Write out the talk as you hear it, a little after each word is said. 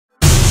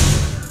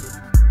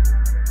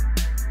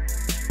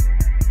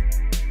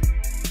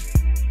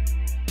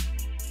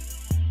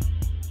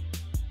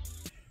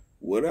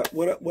What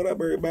up,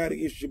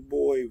 everybody? It's your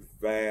boy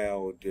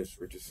Val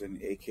Richardson,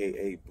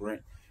 aka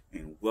Brent,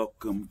 and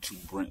welcome to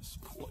Brent's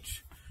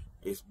Porch.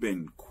 It's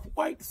been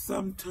quite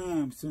some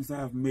time since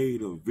I've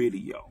made a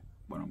video,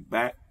 but I'm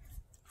back.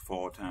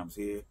 Fall time's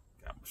here.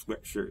 Got my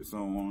sweatshirts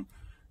on,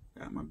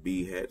 got my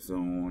bee hats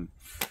on,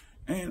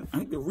 and I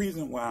think the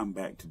reason why I'm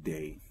back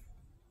today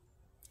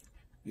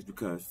is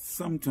because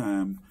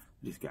sometimes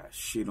you just got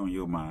shit on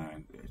your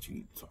mind that you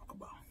need to talk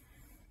about.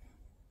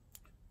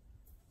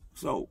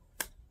 So,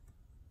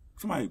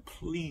 somebody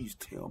please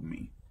tell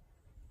me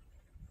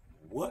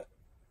what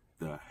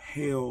the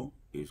hell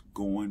is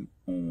going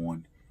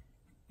on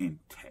in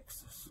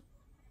Texas?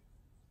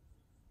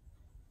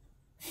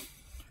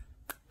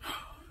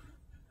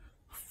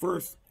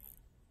 First,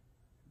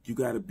 you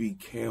got to be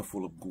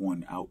careful of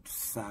going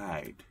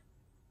outside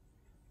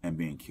and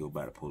being killed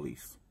by the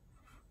police.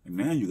 And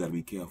now you got to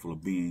be careful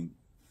of being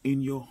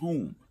in your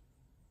home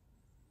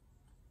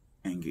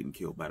and getting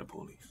killed by the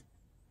police.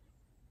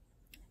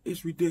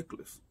 It's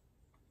ridiculous.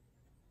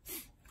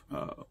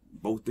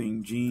 Both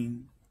things,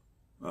 Jean,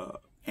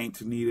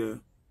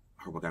 Antonita,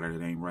 I hope I got her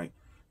name right,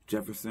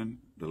 Jefferson,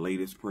 the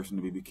latest person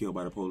to be killed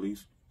by the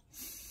police.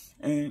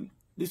 And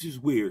this is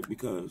weird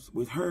because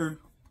with her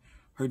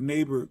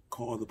neighbor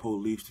called the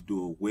police to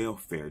do a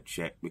welfare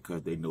check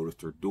because they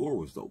noticed her door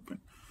was open.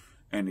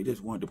 And they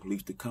just wanted the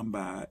police to come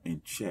by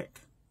and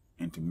check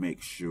and to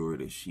make sure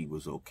that she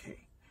was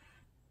okay.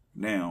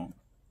 Now,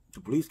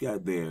 the police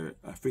got there.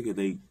 I figured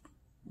they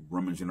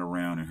rummaging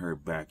around in her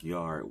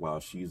backyard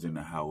while she's in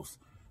the house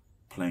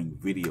playing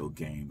video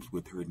games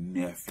with her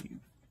nephew.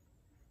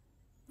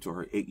 So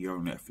her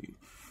 8-year-old nephew.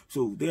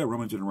 So they're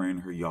rummaging around in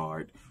her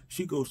yard.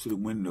 She goes to the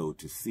window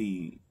to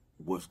see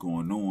what's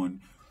going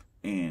on,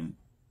 and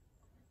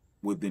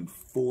within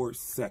 4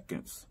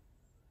 seconds,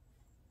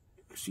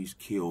 she's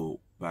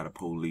killed by the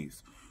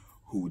police,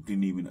 who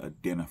didn't even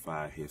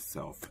identify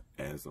himself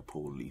as a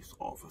police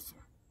officer.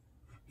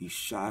 He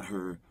shot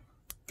her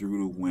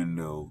through the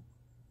window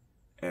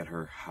at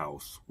her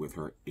house with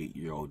her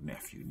 8-year-old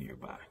nephew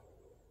nearby.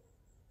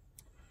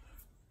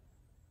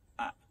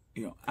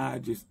 I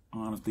just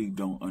honestly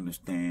don't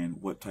understand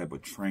what type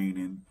of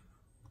training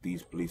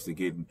these police are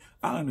getting.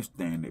 I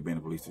understand that being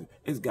a police,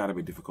 it's got to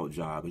be a difficult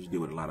job. You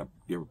deal with a lot of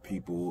different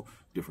people,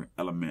 different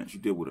elements. You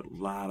deal with a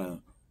lot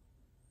of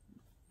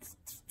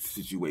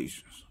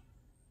situations.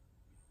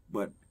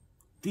 But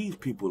these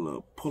people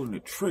are pulling the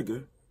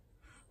trigger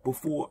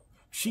before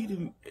she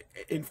didn't.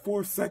 In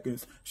 4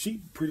 seconds,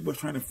 she pretty much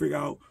trying to figure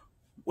out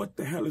what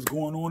the hell is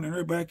going on in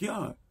her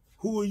backyard.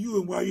 Who are you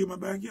and why are you in my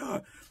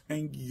backyard?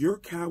 And your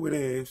coward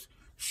ass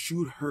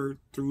shoot her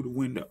through the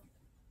window.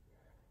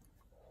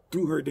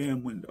 Through her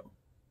damn window.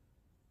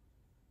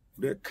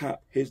 That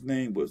cop, his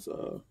name was,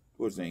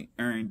 what's his name?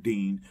 Aaron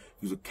Dean.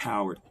 He was a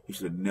coward. He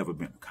should have never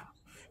been a cop.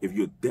 If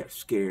you're that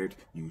scared,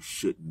 you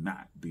should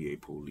not be a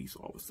police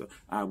officer.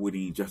 I wouldn't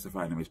even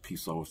justify them as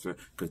peace officer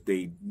because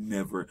they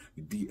never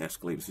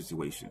de-escalate a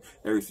situation.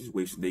 Every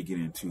situation they get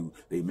into,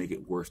 they make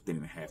it worse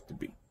than it has to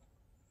be.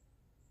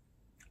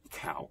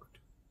 Coward.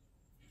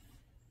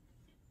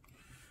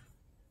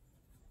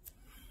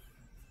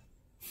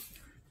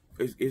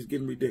 It's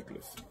getting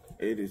ridiculous.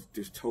 It is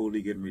just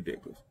totally getting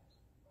ridiculous.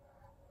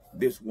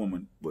 This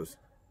woman was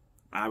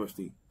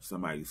obviously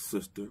somebody's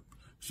sister.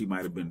 She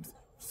might have been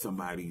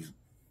somebody's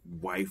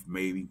wife,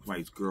 maybe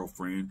somebody's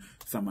girlfriend,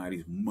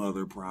 somebody's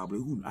mother,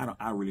 probably.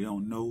 I really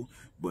don't know,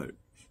 but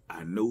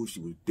I know she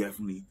was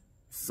definitely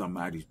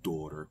somebody's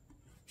daughter.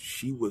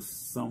 She was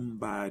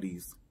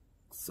somebody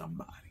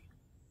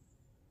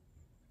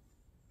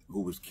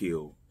who was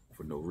killed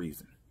for no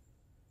reason.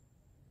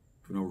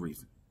 For no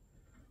reason.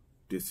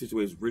 This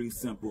situation is really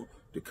simple.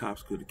 The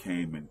cops could have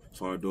came and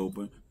saw it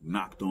open,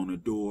 knocked on the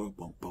door,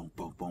 boom, boom,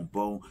 boom, boom,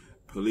 boom.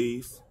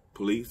 Police,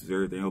 is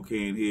everything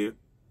okay in here?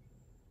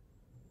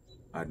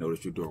 I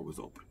noticed your door was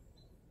open.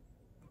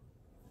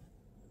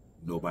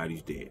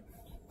 Nobody's dead.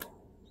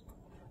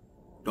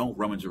 Don't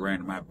rummage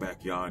around in my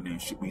backyard and then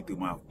shoot me through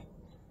my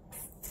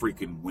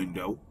freaking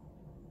window.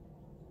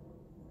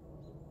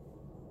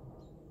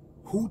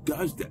 Who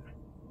does that?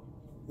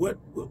 What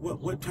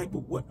type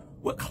of,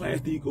 what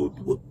class do you go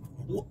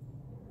to?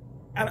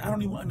 I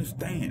don't even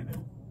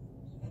understand.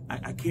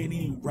 I can't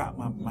even wrap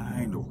my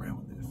mind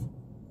around this.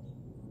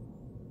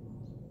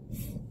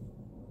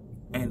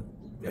 And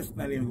let's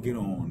not even get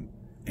on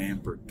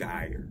Amber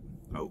Geyer.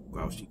 Oh,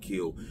 how she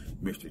killed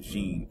Mr.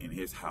 Jean in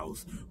his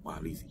house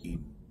while he's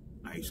eating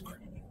ice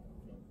cream.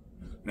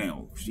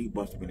 Now, she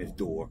busted up in his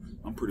door.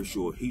 I'm pretty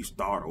sure he's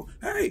startled.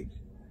 Hey,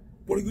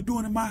 what are you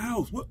doing in my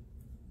house? What?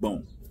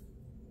 Boom.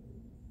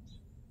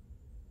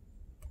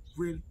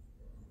 Really?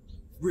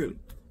 Really?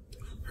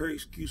 Her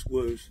excuse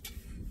was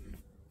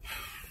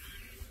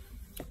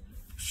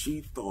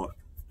she thought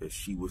that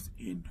she was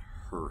in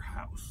her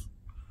house.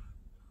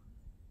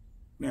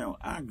 Now,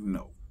 I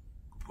know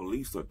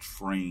police are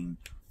trained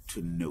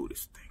to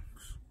notice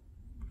things.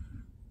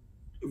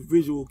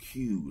 Visual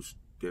cues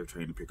they're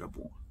trained to pick up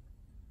on.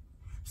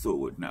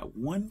 So not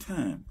one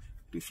time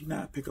did she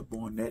not pick up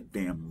on that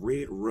damn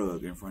red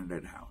rug in front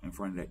of that house, in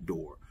front of that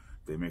door,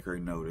 They make her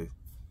notice,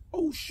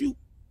 oh shoot,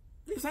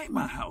 this ain't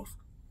my house.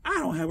 I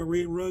don't have a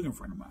red rug in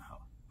front of my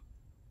house.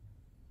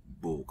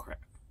 Bull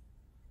crap.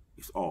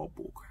 It's all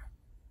bull crap.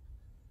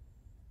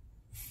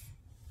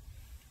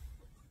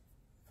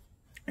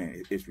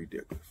 And it's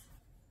ridiculous.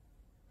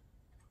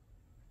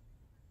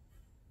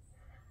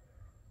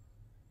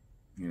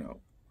 You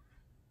know,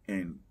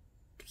 and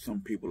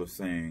some people are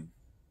saying,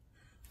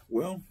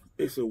 well,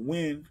 it's a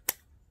win.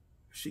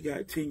 She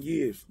got 10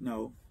 years.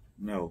 No.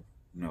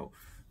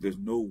 There's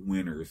no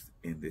winners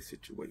in this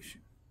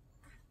situation.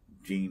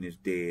 Jean is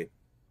dead.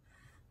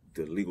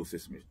 The legal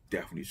system is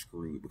definitely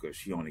screwed because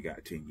she only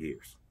got 10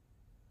 years.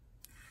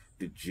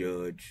 The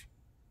judge,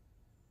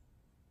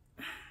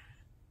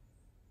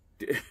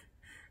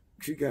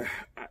 she got,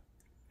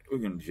 we're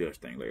going to judge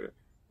things later,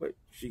 but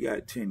she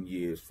got 10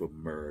 years for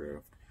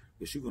murder.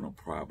 But she's going to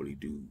probably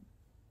do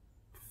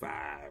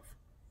 5,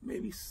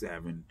 maybe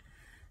 7.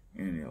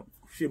 And, you know,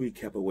 she'll be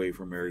kept away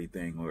from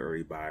everything or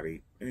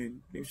everybody.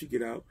 And if she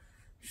get out,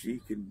 she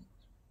can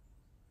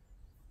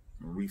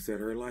reset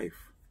her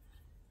life.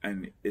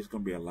 And it's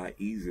going to be a lot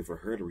easier for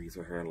her to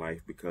reset her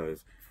life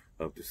because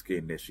of the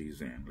skin that she's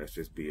in. Let's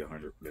just be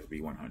 100. Let's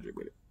be 100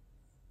 with it.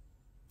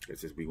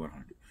 Let's just be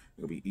 100.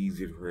 It'll be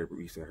easier for her to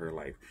reset her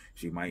life.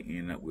 She might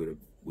end up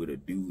with a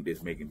dude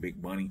that's making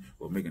big money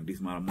or making a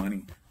decent amount of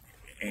money.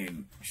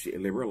 And she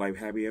live her life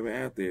happy ever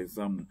after,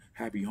 some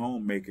happy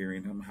homemaker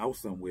in some house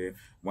somewhere,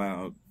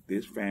 while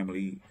this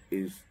family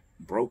is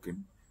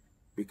broken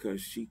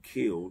because she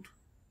killed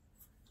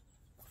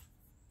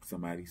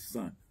somebody's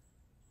son,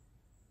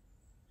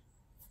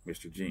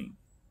 Mr.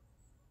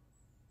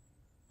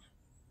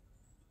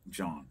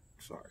 John,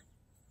 sorry.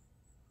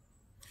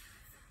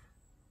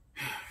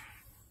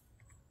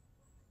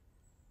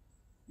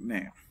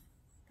 Now,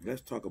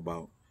 let's talk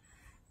about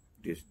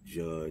this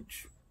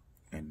judge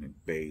and the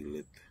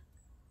bailiff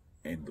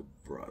and the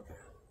brother.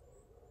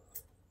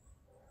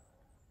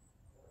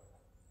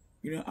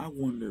 You know, I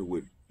wonder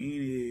would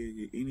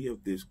any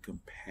of this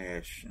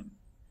compassion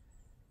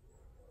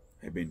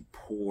have been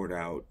poured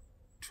out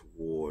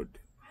toward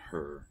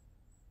her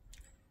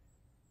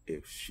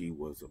if she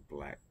was a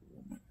black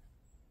woman?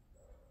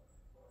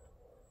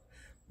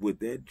 Would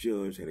that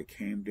judge have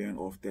came down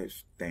off that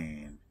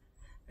stand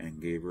and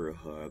gave her a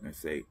hug and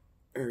say,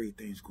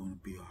 everything's going to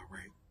be all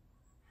right?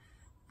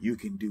 You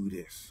can do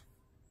this.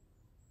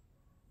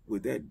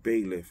 Would that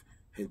bailiff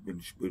has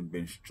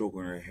been stroking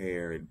her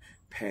hair and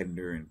patting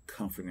her and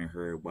comforting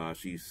her while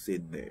she's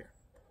sitting there?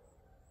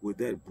 Would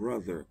that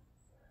brother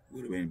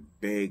would have been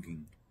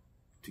begging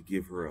to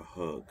give her a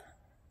hug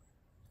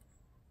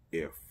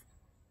if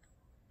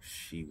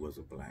she was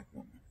a black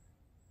woman?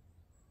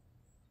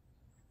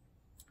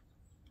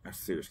 I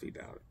seriously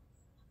doubt it.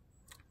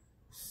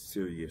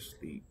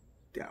 Seriously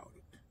doubt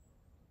it.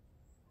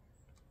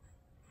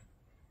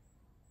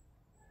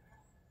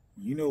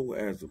 You know,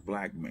 as a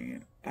black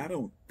man, I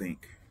don't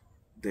think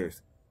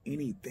there's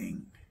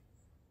anything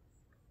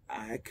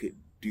I could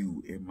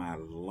do in my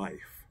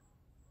life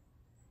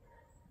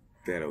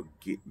that'll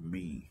get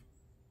me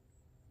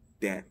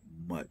that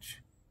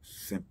much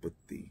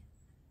sympathy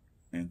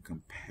and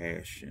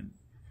compassion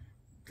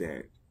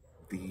that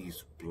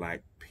these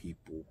black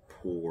people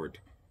poured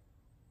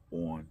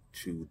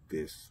onto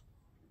this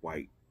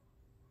white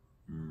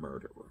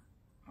murderer.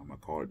 I'm going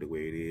to call it the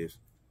way it is.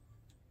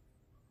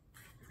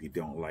 If you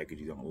don't like it,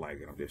 you don't like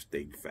it. I'm just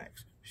stating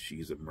facts.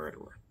 She's a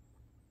murderer.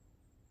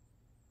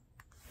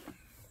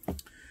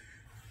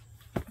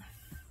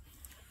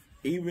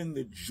 Even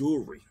the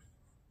jury.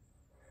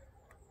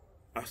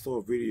 I saw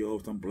a video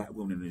of some black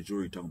woman in the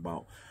jury talking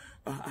about,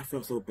 I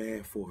felt so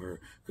bad for her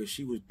because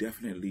she was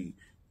definitely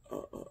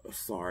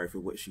sorry for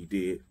what she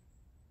did.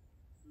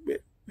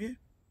 But, yeah,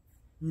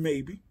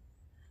 maybe.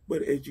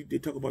 But as you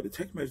did talk about the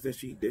text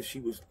message that she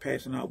was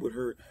passing out with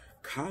her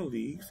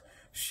colleagues,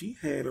 she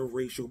had a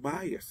racial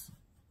bias.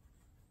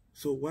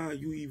 So why do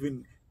you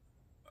even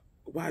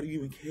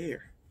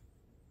care?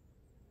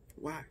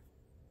 Why?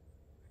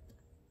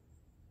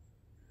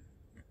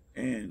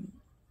 And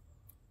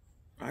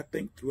I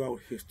think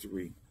throughout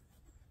history,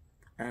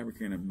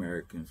 African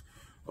Americans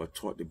are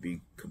taught to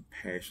be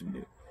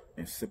compassionate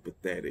and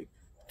sympathetic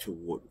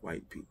toward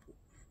white people,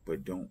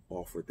 but don't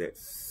offer that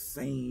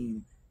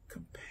same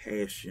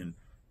compassion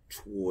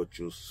toward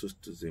your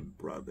sisters and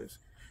brothers.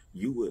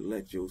 You would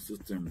let your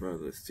sister and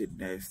brother sit in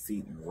that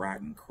seat and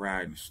rot and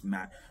cry and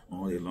snot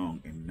all day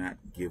long and not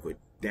give a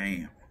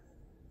damn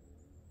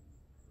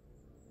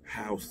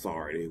how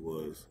sorry they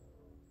was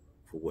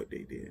for what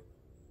they did.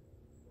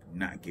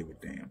 Not give a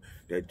damn.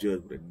 That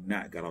judge would have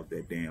not got off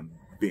that damn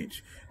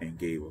bench and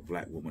gave a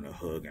black woman a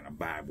hug and a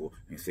Bible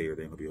and say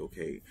everything will be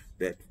okay.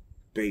 That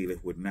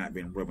bailiff would not have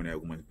been rubbing that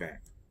woman's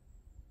back,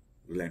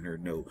 letting her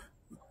know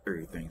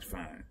everything's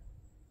fine.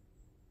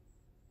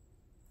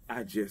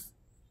 I just,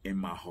 in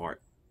my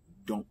heart,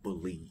 don't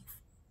believe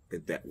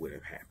that that would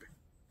have happened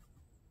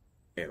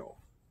at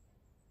all.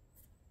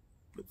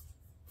 But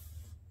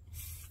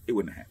it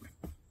wouldn't have happened.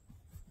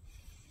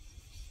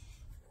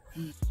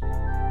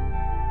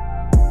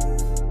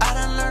 I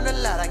done learned a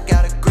lot, I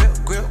gotta